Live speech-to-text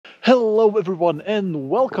Hello everyone and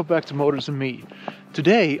welcome back to Motors&Me.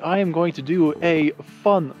 Today I am going to do a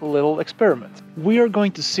fun little experiment. We are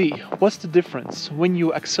going to see what's the difference when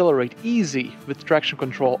you accelerate easy with traction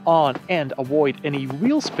control on and avoid any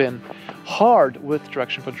wheel spin, hard with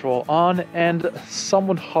traction control on and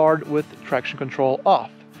somewhat hard with traction control off.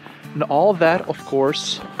 And all that, of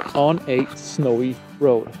course, on a snowy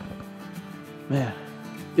road. Man,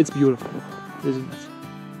 it's beautiful, isn't it?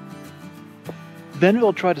 Then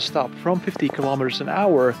we'll try to stop from 50 kilometers an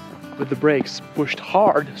hour with the brakes pushed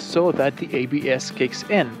hard so that the ABS kicks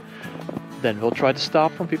in. Then we'll try to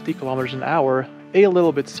stop from 50 kilometers an hour a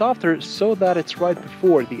little bit softer so that it's right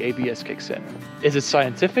before the ABS kicks in. Is it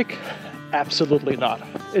scientific? Absolutely not.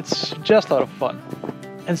 It's just a lot of fun.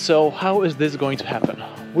 And so how is this going to happen?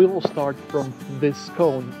 We will start from this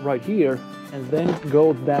cone right here and then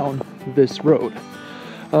go down this road.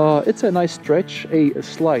 It's a nice stretch, a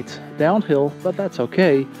slight downhill, but that's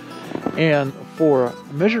okay. And for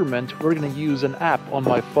measurement, we're going to use an app on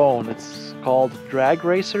my phone. It's called Drag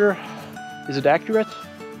Racer. Is it accurate?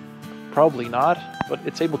 Probably not, but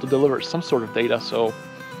it's able to deliver some sort of data, so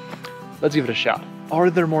let's give it a shot. Are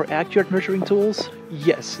there more accurate measuring tools?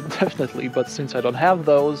 Yes, definitely, but since I don't have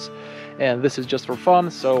those, and this is just for fun,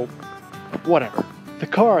 so whatever. The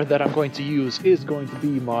car that I'm going to use is going to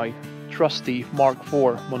be my trusty Mark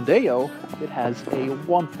IV Mondeo. It has a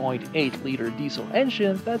 1.8 liter diesel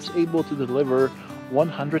engine that's able to deliver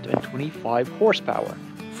 125 horsepower.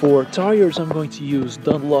 For tires, I'm going to use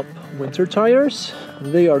Dunlop winter tires.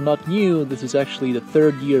 They are not new. This is actually the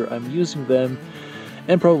third year I'm using them,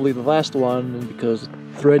 and probably the last one because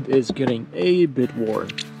the thread is getting a bit worn.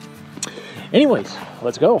 Anyways,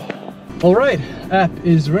 let's go. All right, app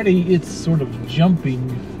is ready. It's sort of jumping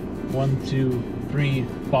 1, 2, 3,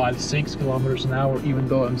 5, 6 kilometers an hour, even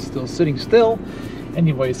though I'm still sitting still.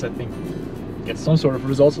 Anyways, I think get some sort of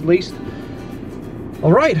results at least.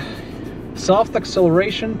 All right, soft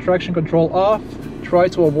acceleration, traction control off. Try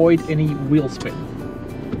to avoid any wheel spin.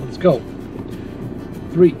 Let's go.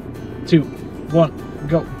 3, 2, 1,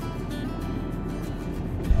 go.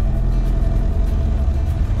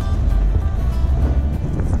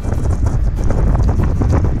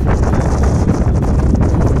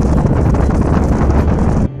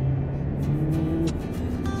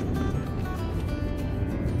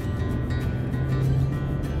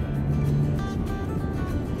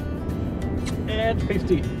 And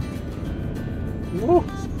 50. Woo!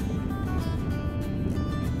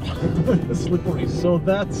 Slippery. So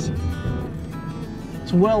that's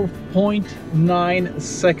 12.9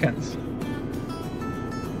 seconds.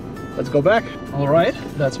 Let's go back. All right,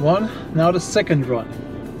 that's one. Now the second run.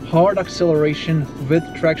 Hard acceleration with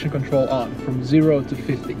traction control on from 0 to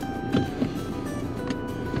 50.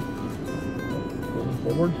 Rolling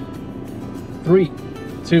forward. 3,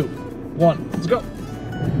 2, 1. Let's go.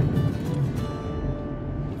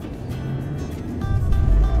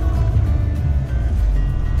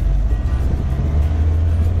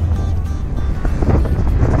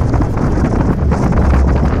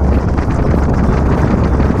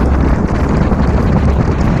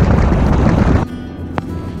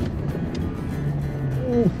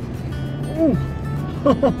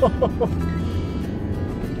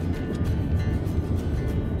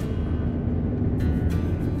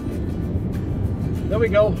 There we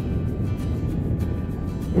go.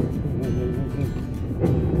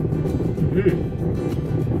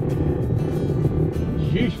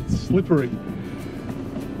 Yeesh, it's slippery.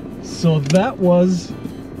 So that was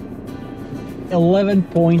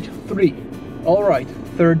 11.3. All right,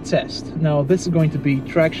 third test. Now this is going to be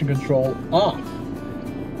traction control off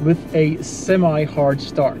with a semi-hard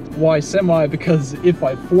start. Why semi? Because if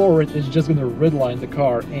I floor it, it's just gonna redline the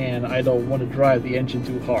car and I don't want to drive the engine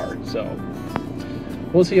too hard, so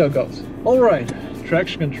we'll see how it goes. All right,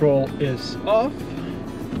 traction control is off.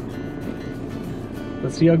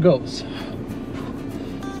 Let's see how it goes.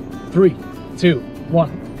 3, 2, 1.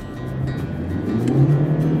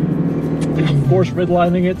 Of course,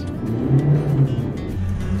 redlining it.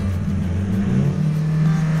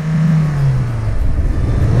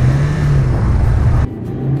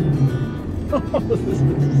 This is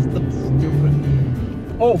so stupid.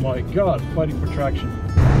 Oh my god, fighting for traction.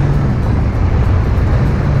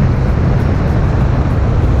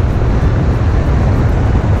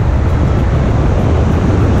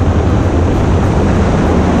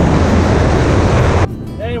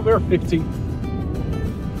 And we're 50.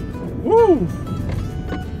 Woo!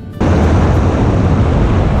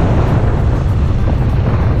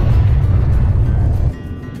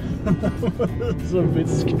 It's a bit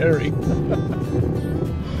scary.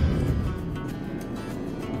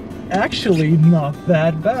 actually not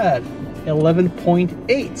that bad.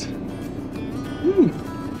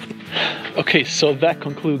 11.8. Okay, so that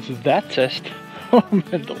concludes that test. Oh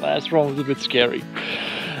man, the last one was a bit scary.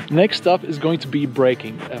 Next up is going to be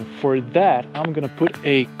braking, and for that I'm gonna put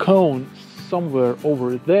a cone somewhere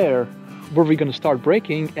over there where we're gonna start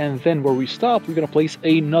braking, and then where we stop we're gonna place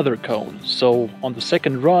another cone, so on the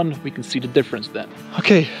second run we can see the difference then.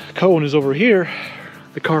 Okay, cone is over here,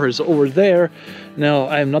 the car is over there. Now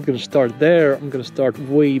I'm not gonna start there, I'm gonna start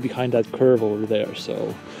way behind that curve over there.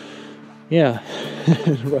 So yeah,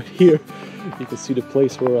 right here you can see the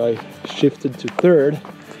place where I shifted to third,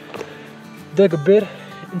 dug a bit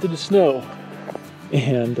into the snow,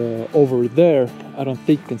 and over there I don't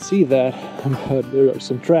think you can see that, but there are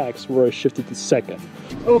some tracks where I shifted to second.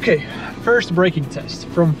 Okay, first braking test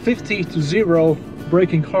from 50 to 0,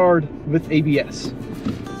 braking hard with ABS.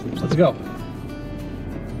 Let's go.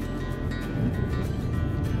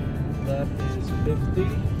 That is 50,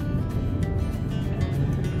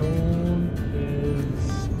 and the cone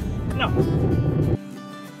is no.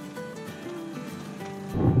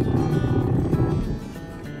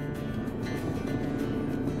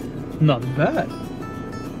 Not bad.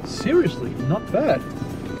 Seriously, not bad.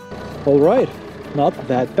 All right, not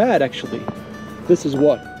that bad actually. This is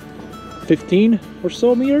what, 15 or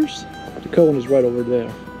so meters? The cone is right over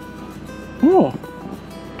there. Oh,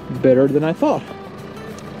 better than I thought.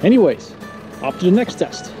 Anyways, up to the next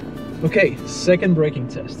test. Okay, second braking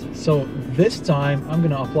test. So this time I'm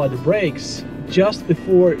gonna apply the brakes just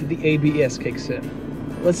before the ABS kicks in.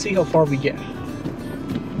 Let's see how far we get.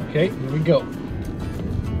 Okay, here we go.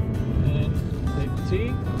 And 50,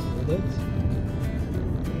 hold it.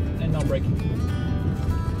 And now braking.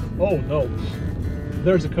 Oh no,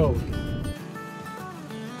 there's a cone.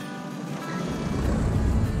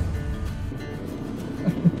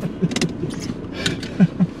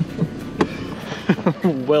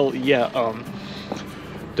 Well, yeah,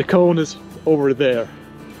 the cone is over there.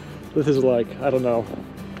 This is like, I don't know,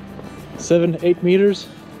 7-8 meters.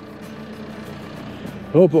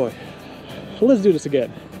 Oh boy, let's do this again.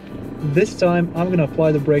 This time I'm gonna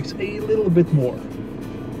apply the brakes a little bit more.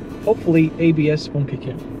 Hopefully ABS won't kick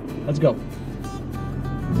in. Let's go.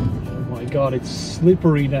 Oh my god, it's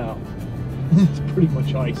slippery now. It's pretty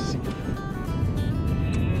much ice.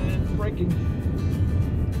 And braking.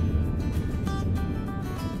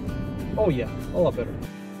 Oh yeah, a lot better.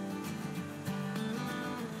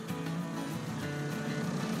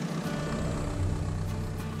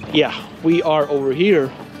 Yeah, we are over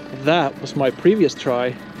here. That was my previous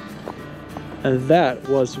try, and that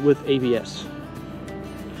was with ABS.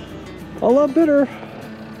 A lot better,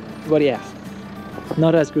 but yeah,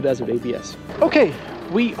 not as good as with ABS. Okay,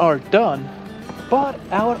 we are done, but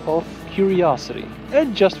out of curiosity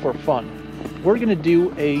and just for fun, we're gonna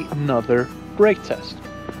do another brake test.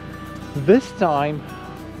 This time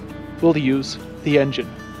we'll use the engine,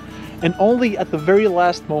 and only at the very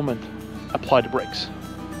last moment apply the brakes.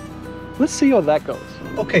 Let's see how that goes.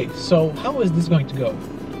 Okay, so how is this going to go?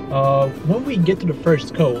 When we get to the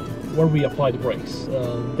first cone where we apply the brakes,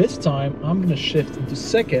 this time I'm gonna shift into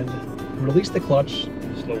second, release the clutch,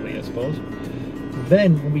 slowly I suppose.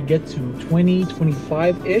 Then when we get to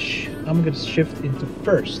 20-25-ish, I'm gonna shift into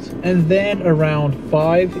first. And then around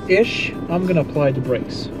 5-ish, I'm gonna apply the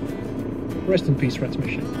brakes. Rest in peace,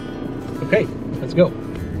 transmission. Okay, let's go.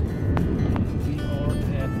 We are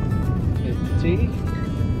at 50.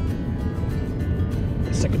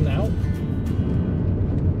 Second now.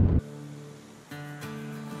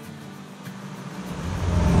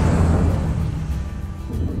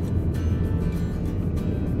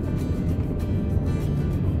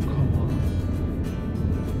 Come on.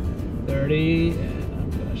 30, and I'm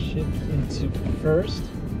gonna shift into first.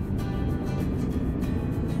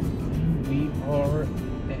 We are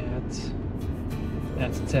at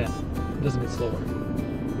 10. It doesn't get slower.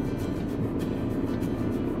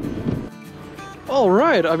 All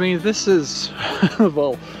right, I mean, this is,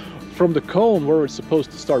 well, from the cone where we're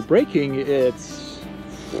supposed to start braking, it's,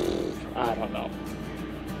 I don't know,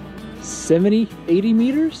 70, 80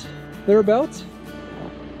 meters, thereabouts.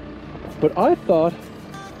 But I thought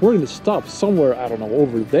we're gonna stop somewhere, I don't know,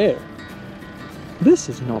 over there. This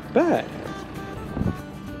is not bad.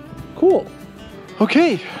 Cool.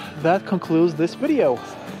 Okay, that concludes this video.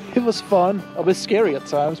 It was fun, a bit scary at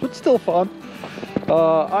times, but still fun.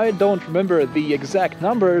 I don't remember the exact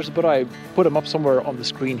numbers, but I put them up somewhere on the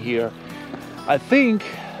screen here. I think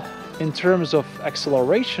in terms of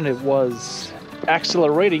acceleration, it was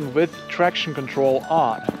accelerating with traction control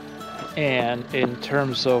on. And in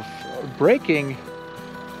terms of braking,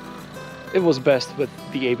 it was best with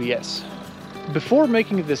the ABS. Before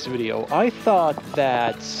making this video, I thought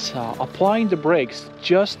that applying the brakes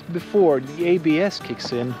just before the ABS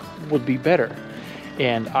kicks in would be better.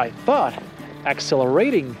 And I thought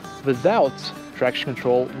accelerating without traction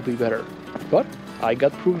control would be better. But I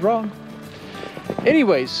got proved wrong.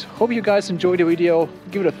 Anyways, hope you guys enjoyed the video.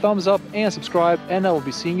 Give it a thumbs up and subscribe, and I will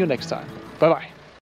be seeing you next time. Bye bye.